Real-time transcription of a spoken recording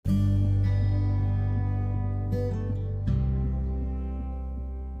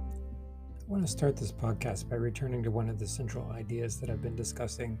want to start this podcast by returning to one of the central ideas that I've been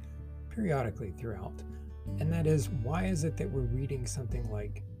discussing periodically throughout, and that is, why is it that we're reading something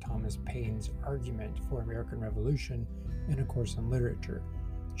like Thomas Paine's Argument for American Revolution in a course on literature?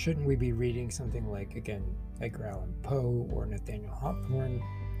 Shouldn't we be reading something like, again, Edgar Allan Poe or Nathaniel Hawthorne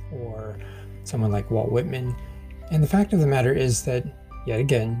or someone like Walt Whitman? And the fact of the matter is that, yet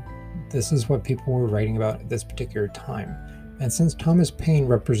again, this is what people were writing about at this particular time. And since Thomas Paine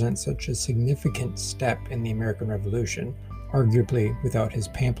represents such a significant step in the American Revolution, arguably without his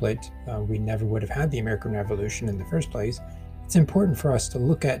pamphlet, we never would have had the American Revolution in the first place, it's important for us to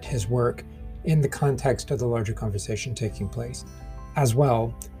look at his work in the context of the larger conversation taking place. As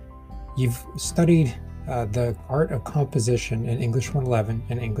well, you've studied the art of composition in English 111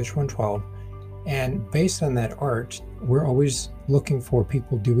 and English 112, and based on that art, we're always looking for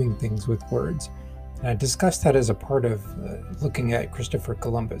people doing things with words. And I discussed that as a part of looking at Christopher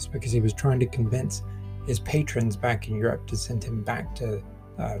Columbus, because he was trying to convince his patrons back in Europe to send him back to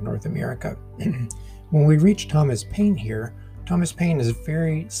North America. When we reach Thomas Paine here, Thomas Paine is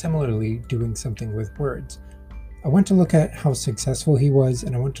very similarly doing something with words. I want to look at how successful he was,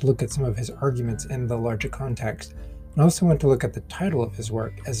 and I want to look at some of his arguments in the larger context. And I also want to look at the title of his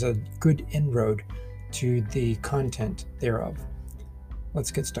work as a good inroad to the content thereof. Let's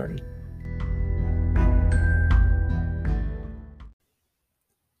get started.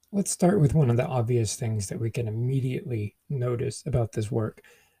 Let's start with one of the obvious things that we can immediately notice about this work,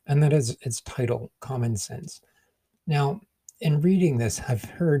 and that is its title, Common Sense. Now, in reading this, I've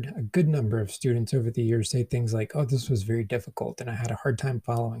heard a good number of students over the years say things like, oh, this was very difficult and I had a hard time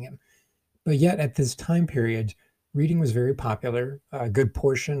following him. But yet at this time period, reading was very popular. A good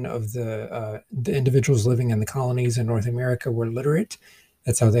portion of the individuals living in the colonies in North America were literate.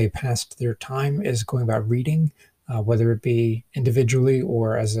 That's how they passed their time, is going about reading. Whether it be individually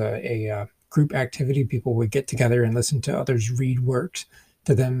or as a group activity, people would get together and listen to others read works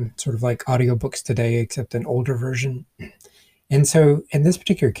to them, sort of like audiobooks today, except an older version. And so in this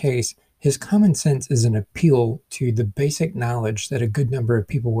particular case, his common sense is an appeal to the basic knowledge that a good number of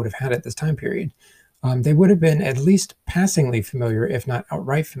people would have had at this time period. They would have been at least passingly familiar, if not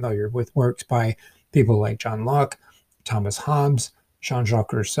outright familiar, with works by people like John Locke, Thomas Hobbes,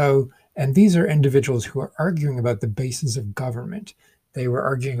 Jean-Jacques Rousseau. And these are individuals who are arguing about the basis of government. They were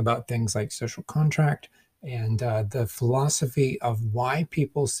arguing about things like social contract and the philosophy of why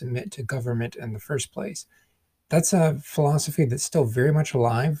people submit to government in the first place. That's a philosophy that's still very much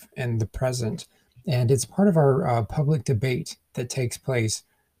alive in the present, and it's part of our public debate that takes place,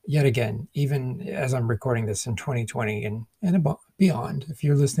 yet again, even as I'm recording this in 2020 and beyond. If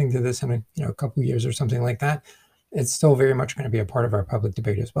you're listening to this in a couple years or something like that, it's still very much going to be a part of our public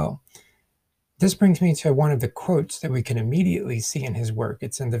debate as well. This brings me to one of the quotes that we can immediately see in his work.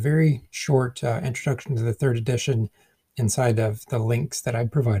 It's in the very short introduction to the third edition inside of the links that I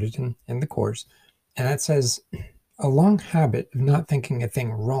provided in the course. And that says, "A long habit of not thinking a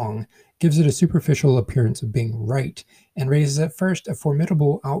thing wrong gives it a superficial appearance of being right, and raises at first a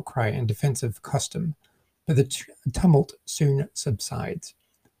formidable outcry in defense of custom, but the tumult soon subsides."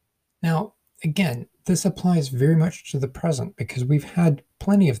 Now, again, this applies very much to the present, because we've had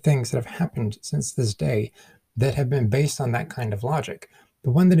plenty of things that have happened since this day that have been based on that kind of logic.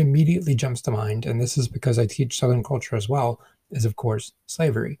 The one that immediately jumps to mind, and this is because I teach Southern culture as well, is of course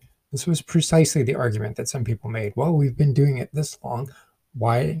slavery. This was precisely the argument that some people made. Well, we've been doing it this long.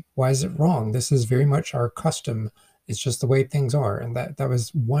 Why is it wrong? This is very much our custom. It's just the way things are. And that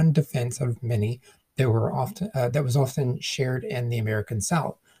was one defense of many that was often shared in the American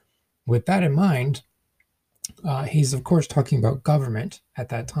South. With that in mind, he's of course talking about government at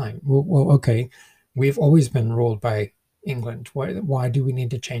that time. Well, okay, we've always been ruled by England. Why do we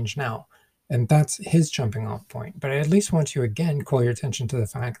need to change now? And that's his jumping off point. But I at least want to again call your attention to the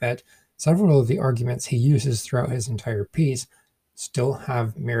fact that several of the arguments he uses throughout his entire piece still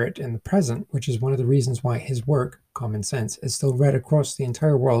have merit in the present, which is one of the reasons why his work, Common Sense, is still read across the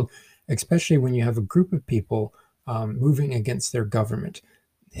entire world, especially when you have a group of people moving against their government.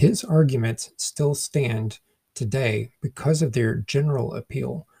 His arguments still stand today because of their general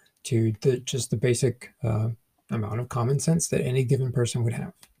appeal to just the basic amount of common sense that any given person would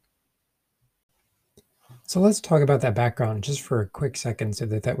have. So let's talk about that background just for a quick second, so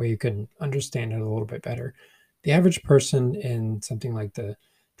that way you can understand it a little bit better. The average person in something like the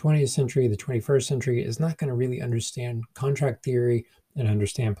 20th century, the 21st century, is not going to really understand contract theory and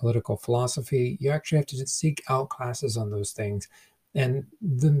understand political philosophy. You actually have to just seek out classes on those things. And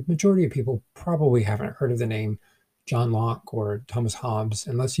the majority of people probably haven't heard of the name John Locke or Thomas Hobbes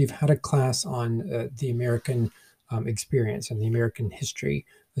unless you've had a class on the American experience and the American history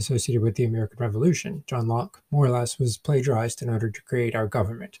associated with the American Revolution. John Locke, more or less, was plagiarized in order to create our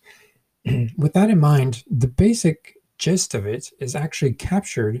government. With that in mind, the basic gist of it is actually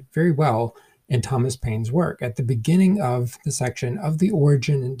captured very well in Thomas Paine's work at the beginning of the section of the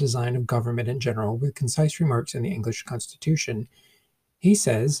origin and design of government in general, with concise remarks in the English Constitution. He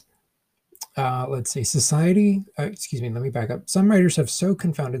says, let's see, society, excuse me, let me back up. Some writers have so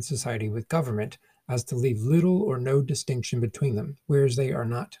confounded society with government as to leave little or no distinction between them, whereas they are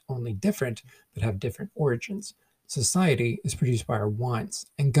not only different, but have different origins. Society is produced by our wants,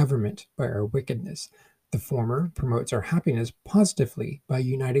 and government by our wickedness. The former promotes our happiness positively by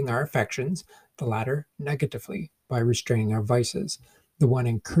uniting our affections, the latter negatively by restraining our vices. The one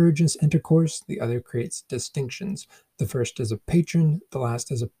encourages intercourse, the other creates distinctions. The first is a patron, the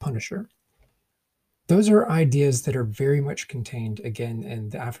last is a punisher. Those are ideas that are very much contained, again, in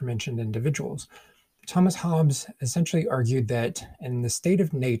the aforementioned individuals. Thomas Hobbes essentially argued that in the state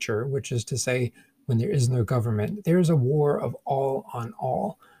of nature, which is to say, when there is no government, there is a war of all on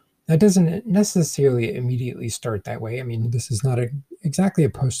all. That doesn't necessarily immediately start that way. I mean, this is not exactly a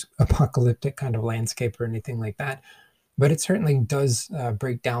post-apocalyptic kind of landscape or anything like that, but it certainly does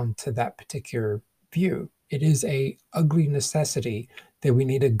break down to that particular view. It is a ugly necessity that we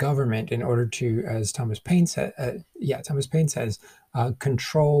need a government in order to, as Thomas Paine says,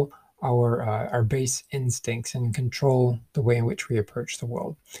 control our base instincts and control the way in which we approach the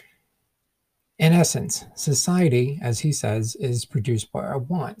world. In essence, society, as he says, is produced by our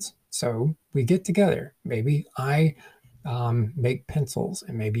wants. So we get together. Maybe I make pencils,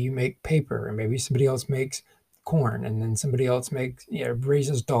 and maybe you make paper, and maybe somebody else makes corn, and then somebody else makes,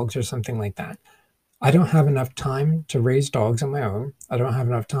 raises dogs or something like that. I don't have enough time to raise dogs on my own. I don't have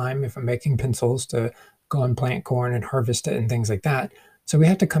enough time if I'm making pencils to go and plant corn and harvest it and things like that. So we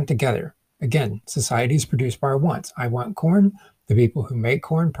have to come together. Again, society is produced by our wants. I want corn. The people who make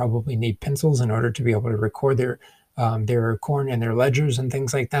corn probably need pencils in order to be able to record their corn in their ledgers and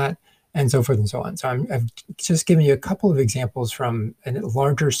things like that, and so forth and so on. So I've just given you a couple of examples from a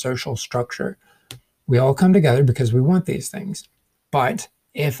larger social structure. We all come together because we want these things. But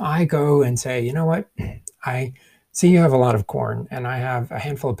if I go and say, you know what, I see you have a lot of corn and I have a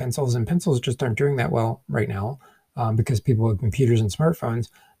handful of pencils, and pencils just aren't doing that well right now because people have computers and smartphones,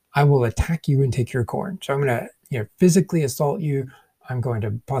 I will attack you and take your corn. So I'm going to physically assault you. I'm going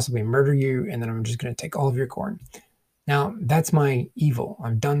to possibly murder you, and then I'm just going to take all of your corn. Now, that's my evil.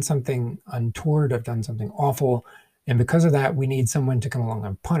 I've done something untoward. I've done something awful. And because of that, we need someone to come along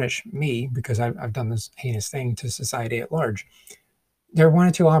and punish me because I've done this heinous thing to society at large. There are one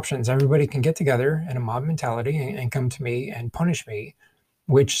or two options. Everybody can get together in a mob mentality and come to me and punish me,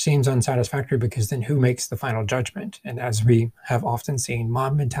 which seems unsatisfactory because then who makes the final judgment? And as we have often seen,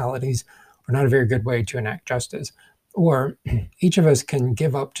 mob mentalities are not a very good way to enact justice. Or each of us can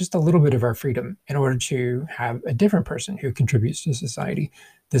give up just a little bit of our freedom in order to have a different person who contributes to society,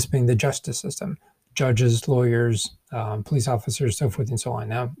 this being the justice system, judges, lawyers, police officers, so forth and so on.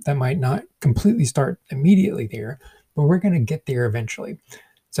 Now, that might not completely start immediately there, but we're going to get there eventually.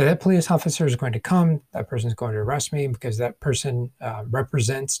 So that police officer is going to come, that person is going to arrest me because that person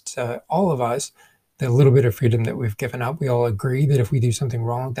represents to all of us the little bit of freedom that we've given up. We all agree that if we do something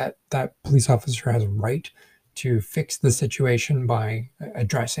wrong, that police officer has a right to fix the situation by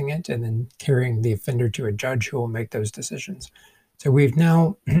addressing it and then carrying the offender to a judge who will make those decisions. So we've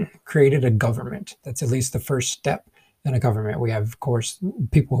now created a government. That's at least the first step in a government. We have, of course,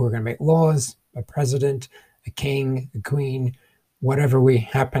 people who are going to make laws, a president, a king, a queen, whatever we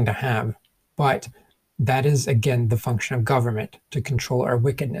happen to have. But that is, again, the function of government, to control our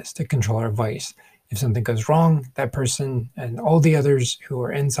wickedness, to control our vice. If something goes wrong, that person and all the others who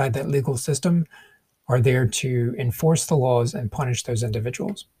are inside that legal system are there to enforce the laws and punish those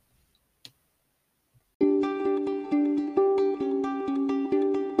individuals.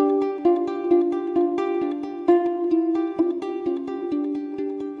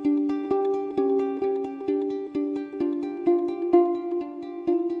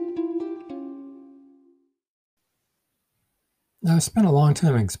 Now, I spent a long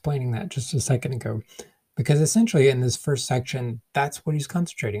time explaining that just a second ago, because essentially in this first section, that's what he's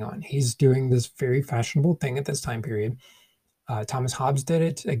concentrating on. He's doing this very fashionable thing at this time period. Thomas Hobbes did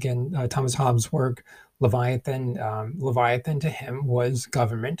it. Again, Thomas Hobbes' work, Leviathan. Leviathan to him was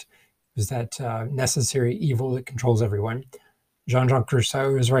government. It was that necessary evil that controls everyone. Jean-Jacques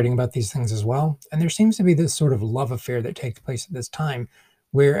Rousseau is writing about these things as well. And there seems to be this sort of love affair that takes place at this time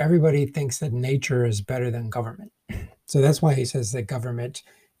where everybody thinks that nature is better than government. So that's why he says that government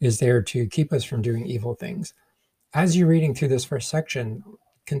is there to keep us from doing evil things. As you're reading through this first section,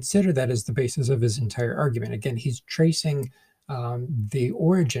 consider that as the basis of his entire argument. Again, he's tracing the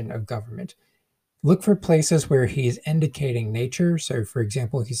origin of government. Look for places where he's indicating nature. So, for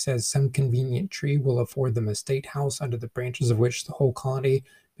example, he says some convenient tree will afford them a state house under the branches of which the whole colony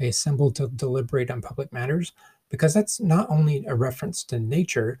may assemble to deliberate on public matters, because that's not only a reference to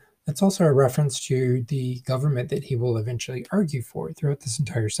nature, that's also a reference to the government that he will eventually argue for throughout this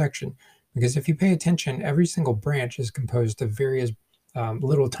entire section. Because if you pay attention, every single branch is composed of various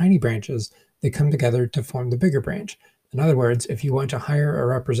little tiny branches that come together to form the bigger branch. In other words, if you want to hire a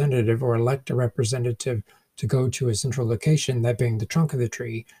representative or elect a representative to go to a central location, that being the trunk of the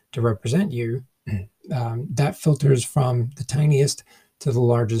tree, to represent you, that filters from the tiniest to the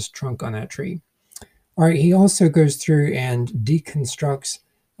largest trunk on that tree. All right, he also goes through and deconstructs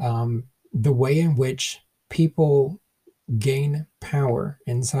the way in which people gain power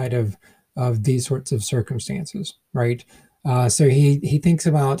inside of these sorts of circumstances, right? So he thinks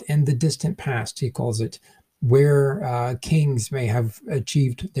about in the distant past, he calls it, where kings may have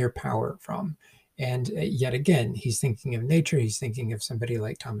achieved their power from. And yet again, he's thinking of nature, he's thinking of somebody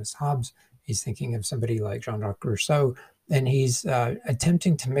like Thomas Hobbes, he's thinking of somebody like Jean-Jacques Rousseau, and he's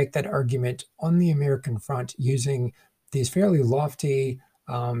attempting to make that argument on the American front using these fairly lofty,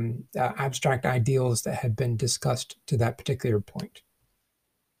 abstract ideals that had been discussed to that particular point.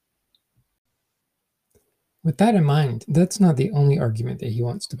 With that in mind, that's not the only argument that he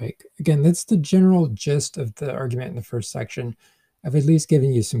wants to make. Again, that's the general gist of the argument in the first section. I've at least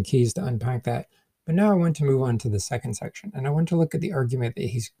given you some keys to unpack that. But now I want to move on to the second section, and I want to look at the argument that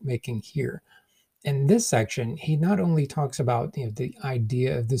he's making here. In this section, he not only talks about the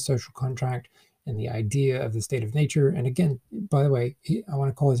idea of the social contract and the idea of the state of nature, and again, by the way, I want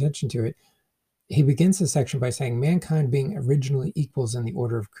to call attention to it. He begins this section by saying mankind being originally equals in the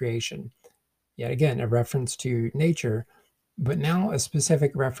order of creation. Yet again, a reference to nature, but now a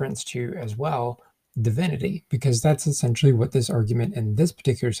specific reference to, as well, divinity, because that's essentially what this argument in this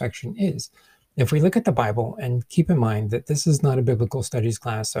particular section is. If we look at the Bible, and keep in mind that this is not a biblical studies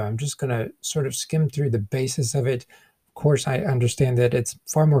class, so I'm just going to sort of skim through the basis of it. Of course, I understand that it's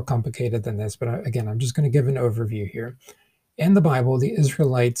far more complicated than this, but again, I'm just going to give an overview here. In the Bible, the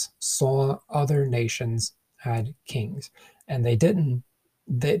Israelites saw other nations had kings, and they didn't.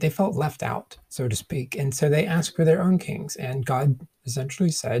 They felt left out, so to speak. And so they asked for their own kings. And God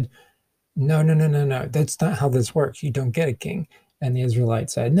essentially said, no, that's not how this works. You don't get a king. And the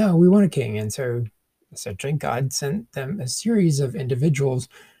Israelites said, no, we want a king. And so essentially God sent them a series of individuals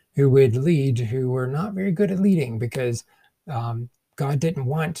who would lead, who were not very good at leading, because God didn't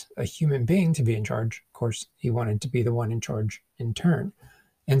want a human being to be in charge. Of course, he wanted to be the one in charge in turn.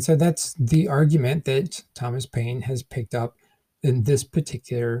 And so that's the argument that Thomas Paine has picked up in this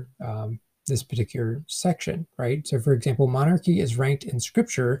particular section, right? So, for example, monarchy is ranked in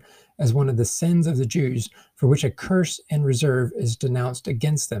Scripture as one of the sins of the Jews, for which a curse and reserve is denounced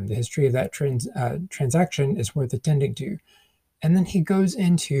against them. The history of that transaction is worth attending to. And then he goes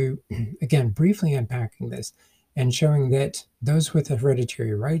into, again, briefly unpacking this and showing that those with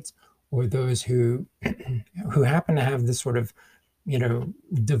hereditary rights, or those who happen to have this sort of,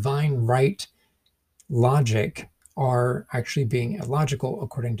 divine right logic, are actually being illogical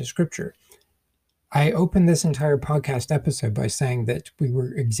according to Scripture. I opened this entire podcast episode by saying that we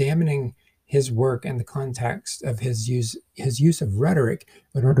were examining his work in the context of his use of rhetoric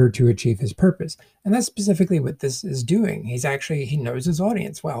in order to achieve his purpose. And that's specifically what this is doing. He knows his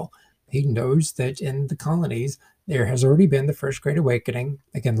audience well. He knows that in the colonies, there has already been the First Great Awakening.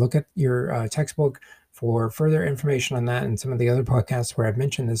 Again, look at your textbook for further information on that and some of the other podcasts where I've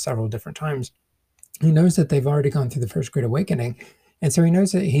mentioned this several different times. He knows that they've already gone through the First Great Awakening, and so he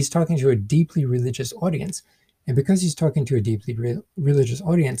knows that he's talking to a deeply religious audience. And because he's talking to a deeply religious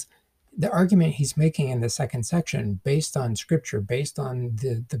audience, the argument he's making in the second section, based on Scripture, based on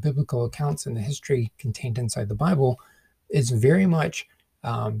the biblical accounts and the history contained inside the Bible, is very much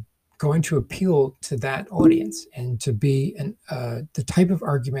going to appeal to that audience and to be the type of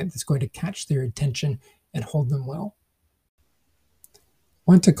argument that's going to catch their attention and hold them well.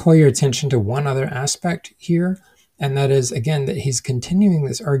 I want to call your attention to one other aspect here, and that is, again, that he's continuing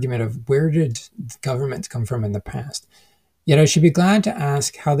this argument of where did governments come from in the past. Yet I should be glad to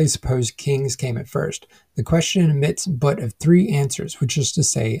ask how they suppose kings came at first. The question admits but of three answers, which is to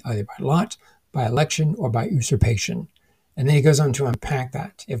say either by lot, by election, or by usurpation. And then he goes on to unpack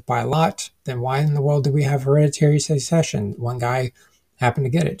that. If by lot, then why in the world do we have hereditary succession? One guy happened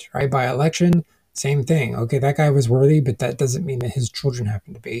to get it, right? By election, same thing. Okay, that guy was worthy, but that doesn't mean that his children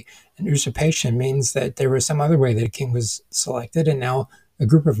happen to be. And usurpation means that there was some other way that a king was selected, and now a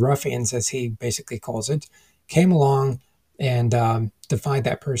group of ruffians, as he basically calls it, came along and defied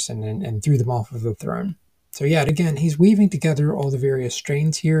that person and threw them off of the throne. So yet again, he's weaving together all the various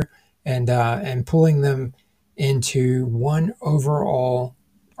strains here and pulling them into one overall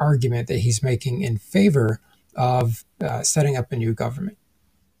argument that he's making in favor of setting up a new government.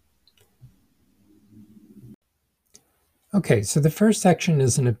 Okay, so the first section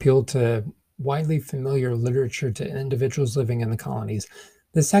is an appeal to widely familiar literature to individuals living in the colonies.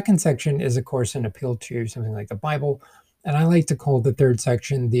 The second section is, of course, an appeal to something like the Bible, and I like to call the third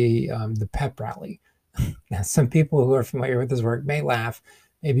section the pep rally. Now, some people who are familiar with his work may laugh.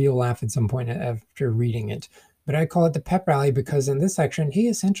 Maybe you'll laugh at some point after reading it. But I call it the pep rally because in this section, he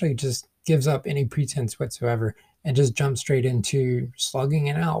essentially just gives up any pretense whatsoever and just jumps straight into slugging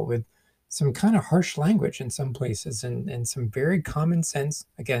it out with some kind of harsh language in some places and some very common sense,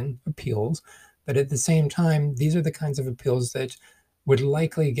 again, appeals. But at the same time, these are the kinds of appeals that would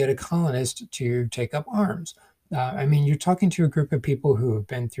likely get a colonist to take up arms. I mean, you're talking to a group of people who have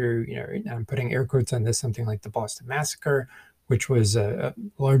been through, I'm putting air quotes on this, something like the Boston Massacre, which was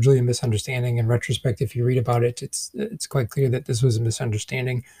largely a misunderstanding. In retrospect, if you read about it, it's quite clear that this was a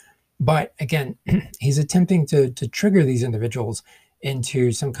misunderstanding. But again, he's attempting to trigger these individuals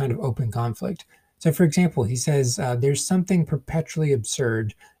into some kind of open conflict. So, for example, he says there's something perpetually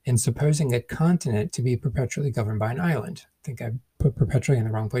absurd in supposing a continent to be perpetually governed by an island. I think I put perpetually in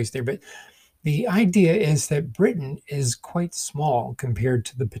the wrong place there, but the idea is that Britain is quite small compared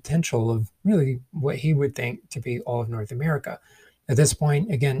to the potential of really what he would think to be all of North America. At this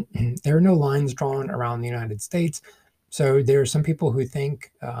point, again, there are no lines drawn around the United States. So there are some people who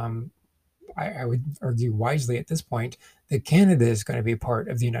think, I would argue wisely at this point, that Canada is going to be part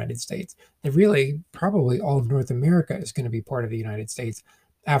of the United States. That really, probably all of North America is going to be part of the United States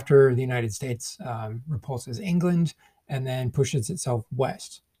after the United States repulses England and then pushes itself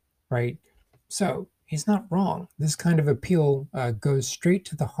west, right? So he's not wrong. This kind of appeal goes straight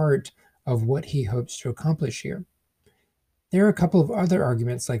to the heart of what he hopes to accomplish here. There are a couple of other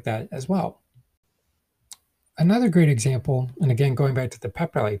arguments like that as well. Another great example, and again, going back to the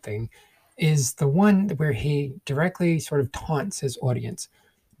pep rally thing, is the one where he directly sort of taunts his audience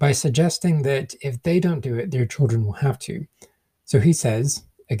by suggesting that if they don't do it, their children will have to. So he says,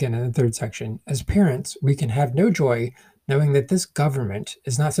 again in the third section, as parents, we can have no joy knowing that this government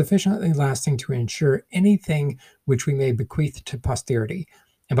is not sufficiently lasting to ensure anything which we may bequeath to posterity.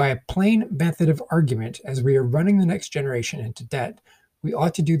 And by a plain method of argument, as we are running the next generation into debt, we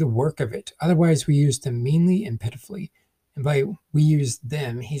ought to do the work of it. Otherwise, we use them meanly and pitifully. And by we use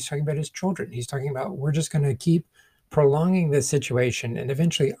them, he's talking about his children. He's talking about we're just going to keep prolonging this situation, and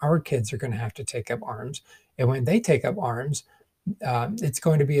eventually our kids are going to have to take up arms. And when they take up arms, it's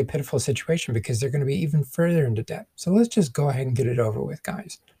going to be a pitiful situation because they're going to be even further into debt. So let's just go ahead and get it over with,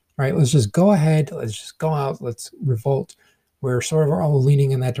 guys. Right? Let's just go ahead. Let's just go out. Let's revolt. We're sort of all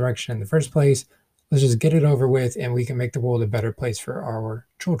leaning in that direction in the first place. Let's just get it over with, and we can make the world a better place for our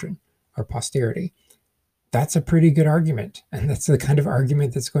children, our posterity. That's a pretty good argument. And that's the kind of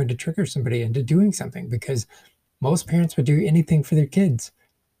argument that's going to trigger somebody into doing something, because most parents would do anything for their kids.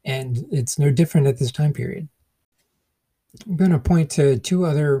 And it's no different at this time period. I'm going to point to two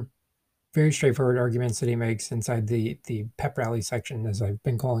other very straightforward arguments that he makes inside the pep rally section, as I've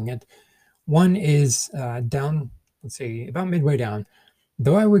been calling it. One is down, let's see, about midway down.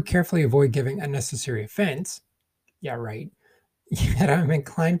 Though I would carefully avoid giving unnecessary offense, yeah, right, yet I'm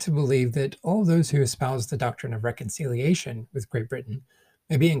inclined to believe that all those who espouse the doctrine of reconciliation with Great Britain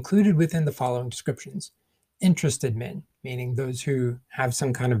may be included within the following descriptions. Interested men, meaning those who have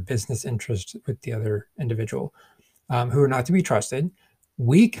some kind of business interest with the other individual, who are not to be trusted.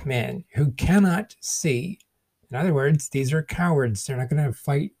 Weak men who cannot see. In other words, these are cowards. They're not going to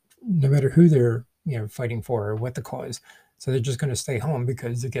fight no matter who they're fighting for or what the cause. So they're just going to stay home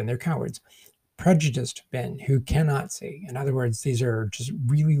because, again, they're cowards. Prejudiced men who cannot see. In other words, these are just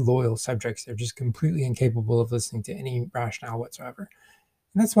really loyal subjects. They're just completely incapable of listening to any rationale whatsoever.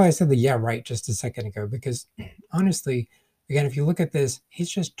 And that's why I said the yeah, right just a second ago, because honestly, again, if you look at this,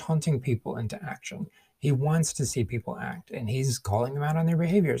 he's just taunting people into action. He wants to see people act, and he's calling them out on their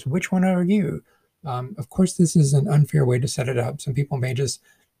behaviors. Which one are you? Of course, this is an unfair way to set it up. Some people may just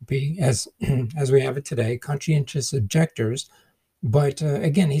be, as we have it today, conscientious objectors. But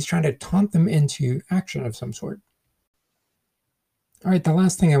again, he's trying to taunt them into action of some sort. All right, the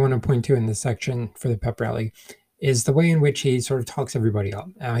last thing I want to point to in this section for the pep rally is the way in which he sort of talks everybody up.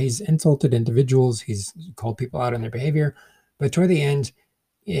 He's insulted individuals, he's called people out on their behavior, but toward the end,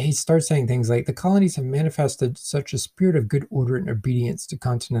 he starts saying things like, the colonies have manifested such a spirit of good order and obedience to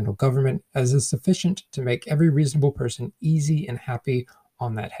continental government as is sufficient to make every reasonable person easy and happy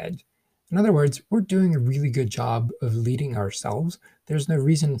on that head. In other words, we're doing a really good job of leading ourselves. There's no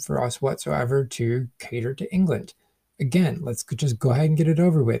reason for us whatsoever to cater to England. Again, let's just go ahead and get it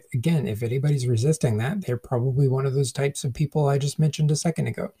over with. Again, if anybody's resisting that, they're probably one of those types of people I just mentioned a second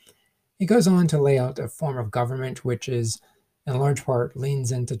ago. He goes on to lay out a form of government which is, in large part,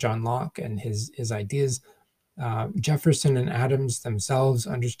 leans into John Locke and his ideas. Jefferson and Adams themselves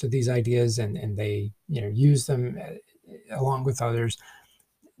understood these ideas, and they used them along with others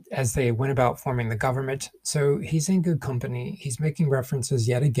as they went about forming the government. So he's in good company. He's making references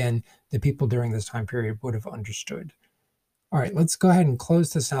yet again that people during this time period would have understood. All right, let's go ahead and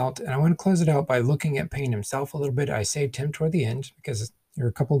close this out. And I want to close it out by looking at Paine himself a little bit. I saved him toward the end because there are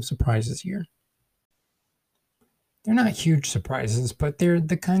a couple of surprises here. They're not huge surprises, but they're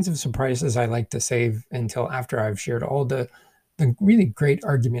the kinds of surprises I like to save until after I've shared all the really great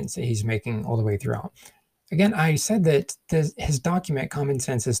arguments that he's making all the way throughout. Again, I said that his document, Common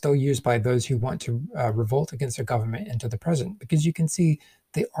Sense, is still used by those who want to revolt against their government into the present, because you can see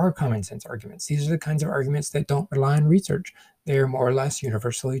they are common sense arguments. These are the kinds of arguments that don't rely on research. They are more or less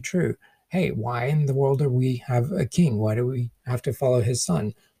universally true. Hey, why in the world do we have a king? Why do we have to follow his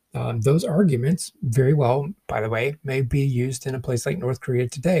son? Those arguments, very well, by the way, may be used in a place like North Korea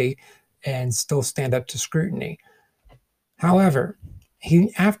today and still stand up to scrutiny. However,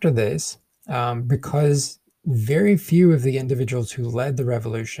 after this, because very few of the individuals who led the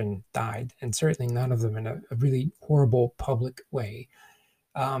revolution died, and certainly none of them in a really horrible public way,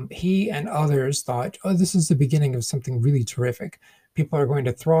 he and others thought, oh, this is the beginning of something really terrific. People are going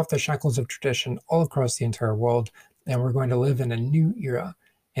to throw off the shackles of tradition all across the entire world, and we're going to live in a new era.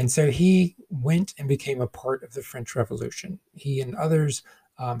 And so he went and became a part of the French Revolution. He and others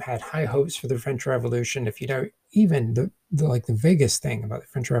had high hopes for the French Revolution. If you know even the vaguest thing about the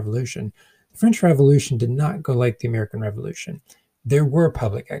French Revolution, the French Revolution did not go like the American Revolution. There were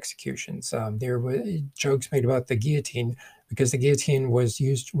public executions. There were jokes made about the guillotine because the guillotine was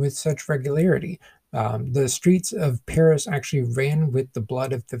used with such regularity. The streets of Paris actually ran with the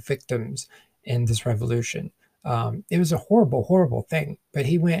blood of the victims in this revolution. It was a horrible, horrible thing, but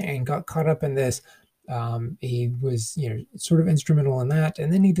he went and got caught up in this. He was, sort of instrumental in that.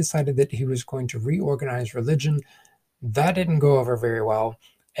 And then he decided that he was going to reorganize religion. That didn't go over very well.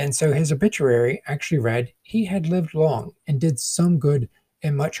 And so his obituary actually read, he had lived long and did some good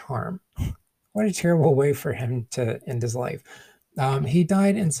and much harm. What a terrible way for him to end his life. He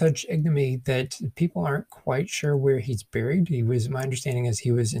died in such ignominy that people aren't quite sure where he's buried. My understanding is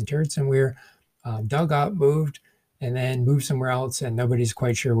he was interred somewhere, dug up, moved, and then moved somewhere else, and nobody's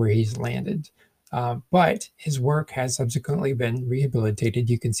quite sure where he's landed. But his work has subsequently been rehabilitated.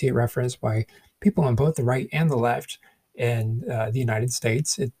 You can see it referenced by people on both the right and the left in the United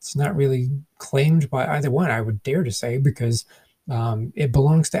States. It's not really claimed by either one, I would dare to say, because it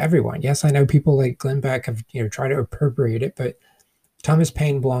belongs to everyone. Yes, I know people like Glenn Beck have tried to appropriate it, but Thomas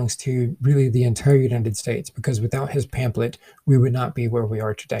Paine belongs to really the entire United States, because without his pamphlet, we would not be where we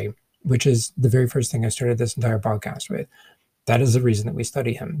are today, which is the very first thing I started this entire podcast with. That is the reason that we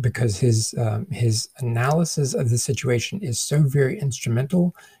study him, because his analysis of the situation is so very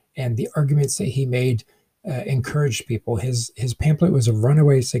instrumental, and the arguments that he made encouraged people. His pamphlet was a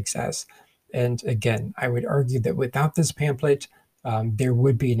runaway success. And again, I would argue that without this pamphlet, there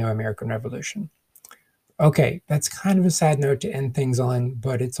would be no American Revolution. Okay, that's kind of a sad note to end things on,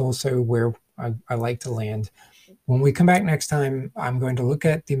 but it's also where I like to land. When we come back next time, I'm going to look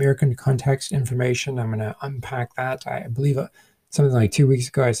at the American context information. I'm going to unpack that. I believe something like 2 weeks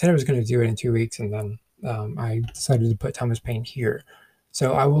ago, I said I was going to do it in 2 weeks, and then I decided to put Thomas Paine here.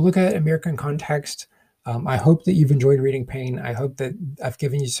 So I will look at American context. I hope that you've enjoyed reading Paine. I hope that I've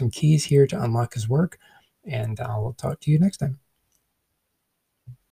given you some keys here to unlock his work, and I'll talk to you next time.